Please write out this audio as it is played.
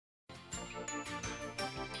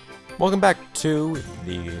Welcome back to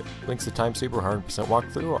the BLiNX the Time Saver 100%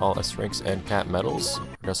 walkthrough, all S ranks and cat medals. We're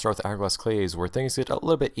going to start with Hourglass clays, where things get a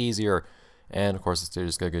little bit easier, and of course the stage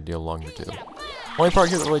is got a good deal longer too. Only part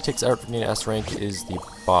here that really takes effort from getting S rank is the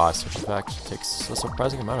boss, which in fact takes a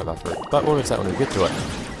surprising amount of effort, but we'll get to that when we get to it.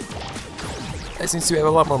 It seems to be a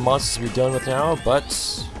lot more monsters to be dealing with now, but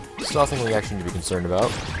still nothing we actually need to be concerned about.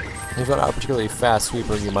 If you've got a particularly fast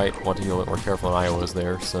sweeper, you might want to be a little bit more careful than I was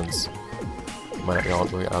there, since you might not be all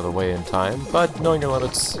the way out of the way in time, but knowing your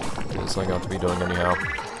limits is something I have to be doing anyhow.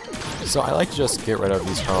 So I like to just get rid of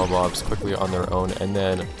these power blobs quickly on their own, and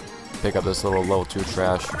then pick up this little level 2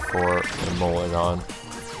 trash for the mulligan.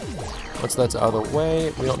 Once that's out of the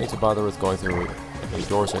way, we don't need to bother with going through any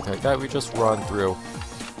doors or anything like that. We just run through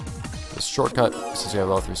this shortcut since you have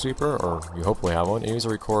level 3 sweeper, or you hopefully have one, and use a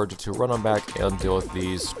record to run on back and deal with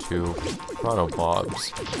these two chrono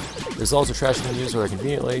blobs. There's also trash you can use very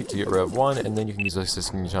conveniently to get rid of one, and then you can use a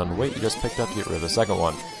 16 ton weight you just picked up to get rid of the second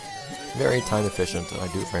one. Very time efficient, and I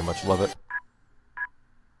do very much love it.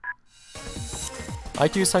 I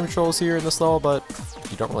like to use time controls here in this level, but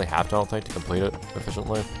you don't really have to, I don't think, to complete it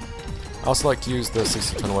efficiently. I also like to use the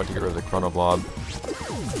 16 ton weight to get rid of the chrono blob.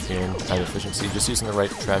 Gain time efficiency, just using the right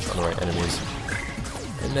trash on the right enemies.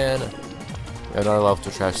 And then another level 2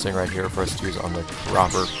 trash thing right here for us to use on the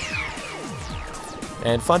dropper.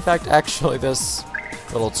 And fun fact, actually, this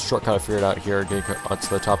little shortcut I figured out here, getting onto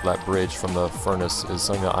the top of that bridge from the furnace, is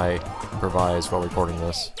something that I improvised while recording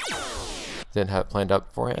this. Didn't have it planned out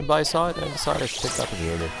beforehand, but I saw it and decided I should take that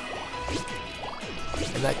opportunity.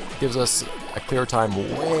 And that gives us a clear time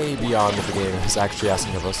way beyond what the game is actually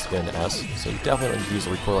asking of us to get an S. So you definitely don't use a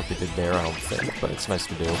recoil like they did there, I don't think, but it's nice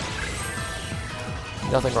to do.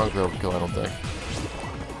 Nothing wrong with overkill, I don't think.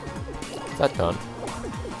 That done.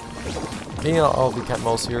 Getting all the cat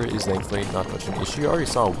medals here is thankfully not much of an issue. You already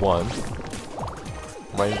saw one.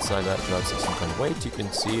 Right inside that around 16 ton weight, you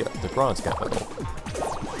can see the bronze cat medal.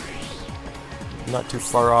 Not too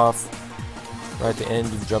far off. Right at the end,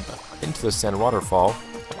 you can jump into the sand waterfall,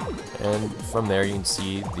 and from there you can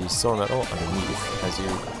see the silver medal underneath as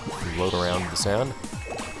you load around the sand.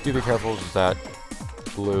 Do be careful that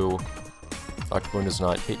blue octobloon does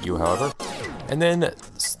not hit you, however. And then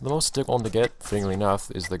the most difficult one to get, fittingly enough,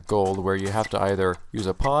 is the gold, where you have to either use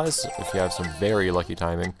a pause, if you have some very lucky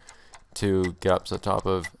timing, to get up to the top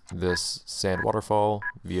of this sand waterfall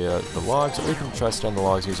via the logs, or you can try to stand the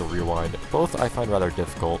logs and use a rewind. Both I find rather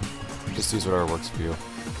difficult. Just use whatever works for you.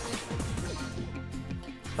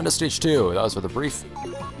 On to stage 2. That was with a brief.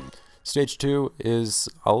 Stage 2 is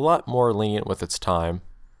a lot more lenient with its time,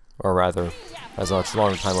 or rather, has a much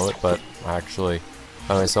longer time limit, but I actually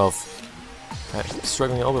found myself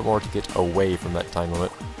struggling a little bit more to get away from that time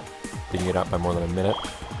limit, beating it out by more than a minute.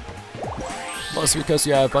 Mostly because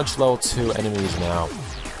you have a bunch of level 2 enemies now.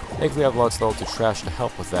 Thankfully, I have lots of level 2 trash to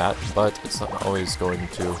help with that, but it's not always going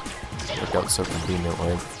to work out so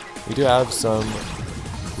conveniently. We do have some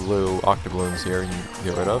blue octobloons here you can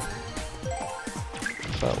get rid of.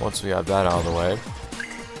 But once we have that out of the way,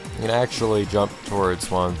 you can actually jump towards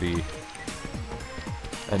one of the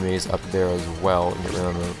enemies up there as well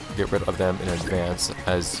and get rid of them in advance,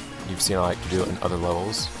 as you've seen I like to do in other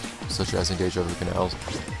levels, such as engage over the canals.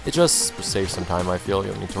 It just saves some time, I feel.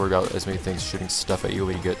 You don't need to worry about as many things shooting stuff at you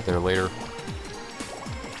when you get there later.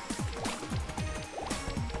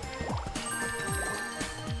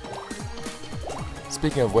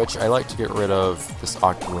 Speaking of which, I like to get rid of this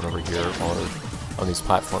octobloon over here on these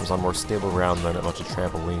platforms on more stable ground than a bunch of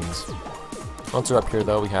trampolines. Once we're up here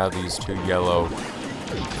though, we have these two yellow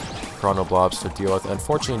chrono blobs to deal with.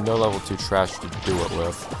 Unfortunately, no level 2 trash to do it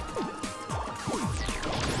with.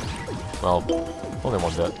 Well, only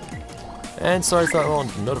one bit. And sorry for that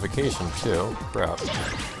little notification too. Crap.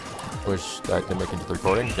 Wish that didn't make it into the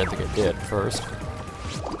recording. Didn't think it did first.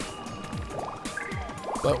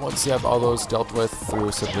 But once you have all those dealt with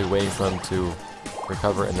through simply waiting for them to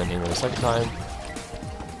recover and then hitting them a second time,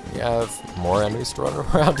 you have more enemies to run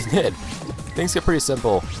around and hit. Things get pretty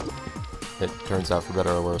simple, it turns out, for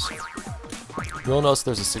better or worse. You'll notice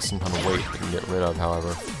there's a 16 ton weight you can get rid of, however.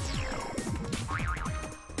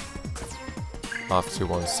 Off to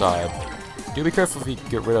one side. Do be careful if you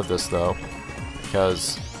get rid of this though,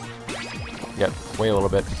 because, yeah, wait a little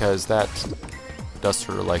bit, because that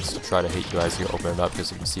duster likes to try to hit you as you open it up,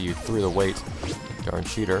 because you can see you through the weight. Darn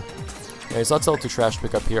cheater. Anyways, lots of L2 trash to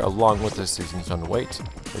pick up here along with this 16 ton weight,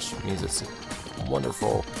 which means it's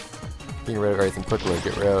wonderful getting rid of everything quickly.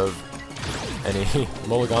 Get rid of any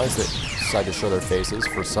mulligans that decide to show their faces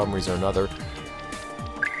for some reason or another.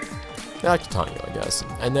 They like to taunt you, I guess.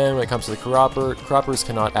 And then when it comes to the croppers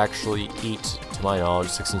cannot actually eat to my knowledge,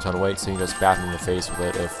 16-ton weight, so you can just bat them in the face with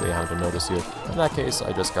it if they happen to notice you. In that case,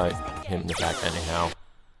 I just got hit in the back anyhow.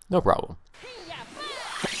 No problem.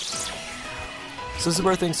 So this is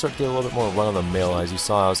where things start to get a little bit more run-of-the-mill. As you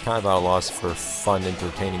saw, I was kind of at a loss for fun,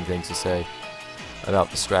 entertaining things to say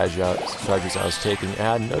about the strategies I was taking.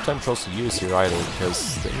 I had no time controls to use here either,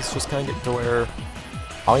 because things just kind of get to where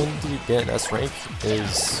all you need to get an S rank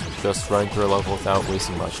is just running through a level without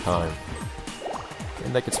wasting much time.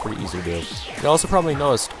 And that gets pretty easy to do. You also probably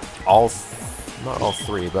noticed not all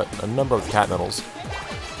three, but a number of cat medals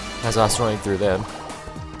as I was running through them.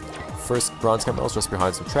 First bronze cat medals just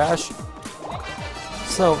behind some trash.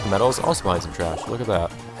 So, medals also behind some trash. Look at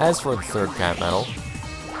that. As for the third cat medal,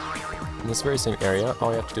 in this very same area,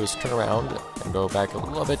 all you have to do is turn around and go back a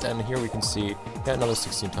little bit, and here we can see we got another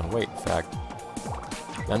 16-ton weight, in fact.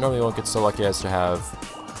 Now, normally you won't get so lucky as to have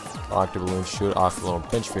Octoballoon shoot off a little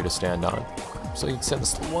bench for you to stand on. So you can sit in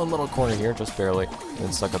this one little corner here, just barely,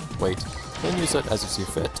 and suck up the weight, and use it as you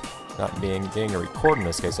see fit. That being a record in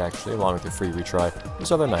this case, actually, along with your free retry.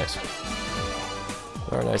 It's rather nice.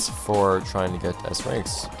 Very nice for trying to get S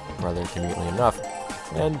ranks, rather conveniently enough.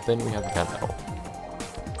 And then we have the cat medal.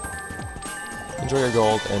 Enjoy your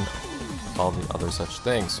gold and all the other such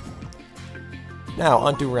things. Now,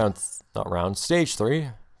 on to stage 3,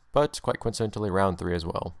 but quite coincidentally round 3 as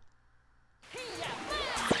well.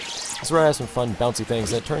 This is where I have some fun bouncy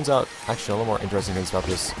things, and it turns out, actually, a little more interesting things about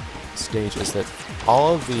this stage is that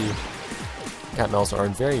all of the cat medals are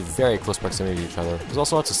in very, very close proximity to each other. There's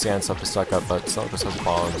also lots of sand stuff to suck up, but some of this has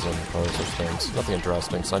bombs and other such things. Nothing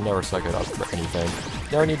interesting, so I never suck it up for anything.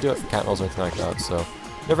 Never need to do it for cat medals or anything like that, so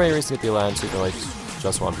never any reason to get the land, so you can like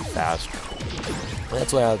just want to be fast. And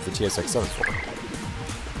that's what I have the TSX-7 for.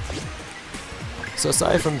 So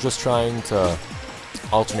aside from just trying to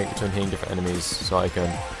alternate between hitting different enemies so I can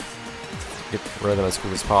get rid of them as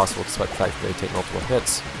quickly as possible, despite the fact that they take multiple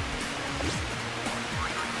hits,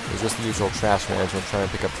 there's just the usual trash management, trying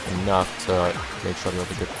to pick up enough to make sure I'm able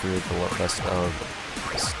to get through the rest of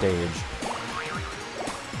the stage.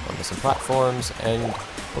 Onto some platforms, and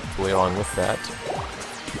hopefully along with that,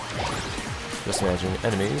 just managing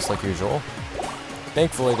enemies like usual.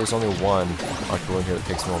 Thankfully, there's only one Octoballoon here that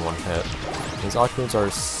takes more than one hit. These Octoballoons are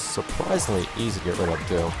surprisingly easy to get rid of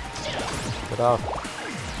too. But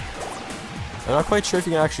I'm not quite sure if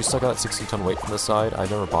you can actually suck out that 16-ton weight from the side. I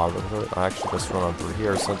never bothered with it. I actually just run on through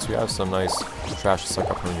here since we have some nice trash to suck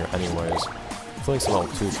up from here anyways. Including some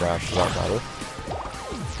level 2 trash, for that matter.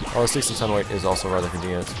 Although 16-ton weight is also rather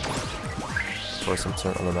convenient for some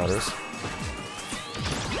certain other matters.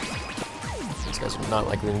 These guys are not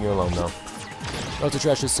like leaving you alone though. Level 2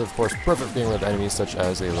 trash is of course perfect for being rid of enemies such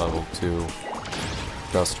as a level 2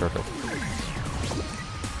 Dust Turtle.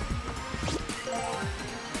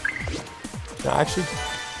 Now, actually,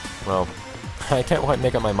 well, I can't quite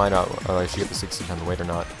make up my mind out whether I should get the 16-ton weight or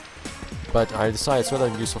not. But I decided it's rather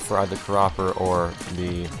useful for either Cropper or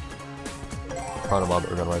the Chronomob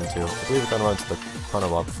that we're going to run into. I believe we're going to run into the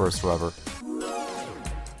Chronomob first, however.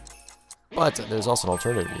 But there's also an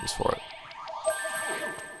alternative use for it.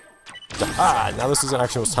 Now this isn't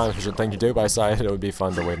actually the most time-efficient thing to do, but I decided it would be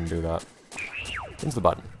fun to wait and do that. Into the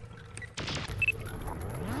button.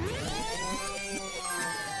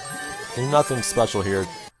 There's nothing special here.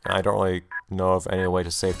 I don't really know of any way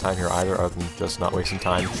to save time here either, other than just not wasting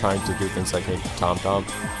time trying to do things like hit Tom-Tom.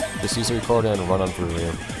 Just use the recorder and run on through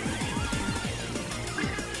here.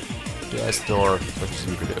 Yes, door, which is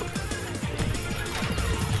you can do.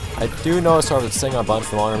 I do notice, however, that staying on button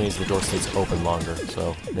for longer means the door stays open longer,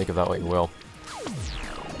 so make of that what you will.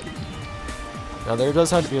 Now there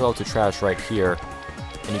does have to be a level 2 trash right here,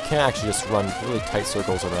 and you can actually just run really tight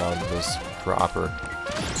circles around this Cropper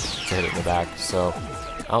to hit it in the back, so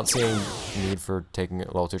I don't see any need for taking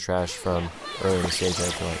level 2 trash from early in the stage or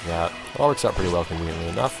anything like that. It all works out pretty well conveniently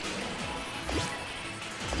enough.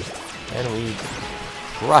 And we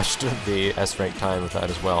crushed the S rank time with that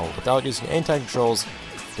as well, without using any time controls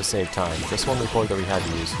to save time. Just one record that we had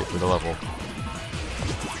to use to get through the level.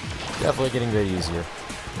 Definitely getting a bit easier.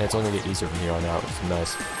 And it's only going to get easier from here on out, which is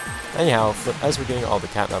nice. Anyhow, as we're getting all the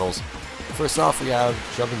cat medals, first off we have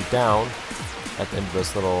jumping down at the end of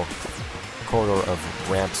this little corridor of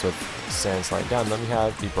ramps with sand sliding down. Then we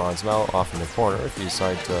have the bronze medal off in the corner if you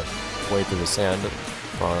decide to wade through the sand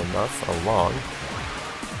far enough along.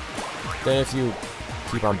 Then if you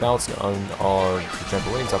keep on bouncing on all the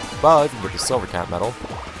trampolines up above, you get the silver cat medal.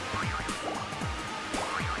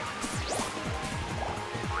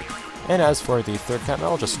 And as for the third cat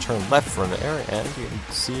medal, just turn left from there and you can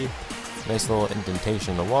see a nice little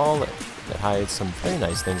indentation in the wall that hides some very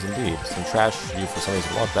nice things indeed. Some trash, if you for some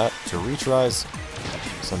reason want that, to retries,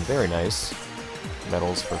 some very nice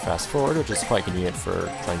medals for fast forward, which is quite convenient for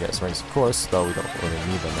trying to get S ranks, of course, though we don't really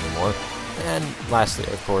need them anymore. And lastly,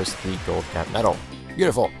 of course, the gold cat medal.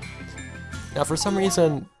 Beautiful! Now, for some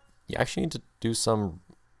reason, you actually need to do some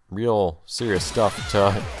real serious stuff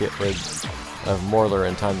to get rid of Morlar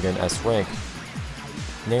in time to get an S rank.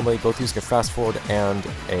 Namely, both using a fast forward and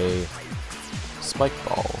a spike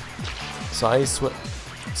ball. So I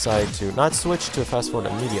decided to not switch to a fast forward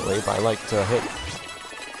immediately, but I like to hit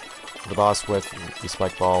the boss with the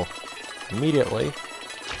spike ball immediately,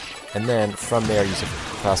 and then from there use a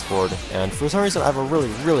fast forward. And for some reason I have a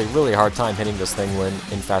really hard time hitting this thing when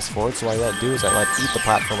in fast forward, so what I let do is I let eat the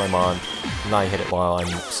platform I'm on, and I hit it while I'm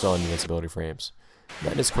still in the invincibility frames.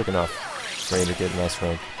 That is quick enough for me to get an S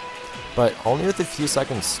rank. But only with a few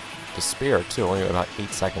seconds to spare too, only about 8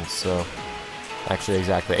 seconds, so actually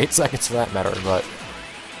exactly 8 seconds for that matter, but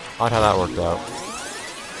odd how that worked out.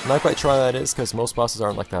 I'm not quite sure why that is, because most bosses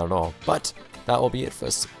aren't like that at all. But that will be it for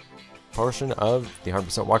this portion of the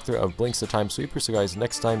 100% walkthrough of BLiNX the Time Sweeper. So guys,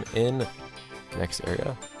 next time in the next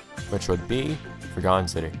area, which would be Forgotten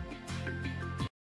City.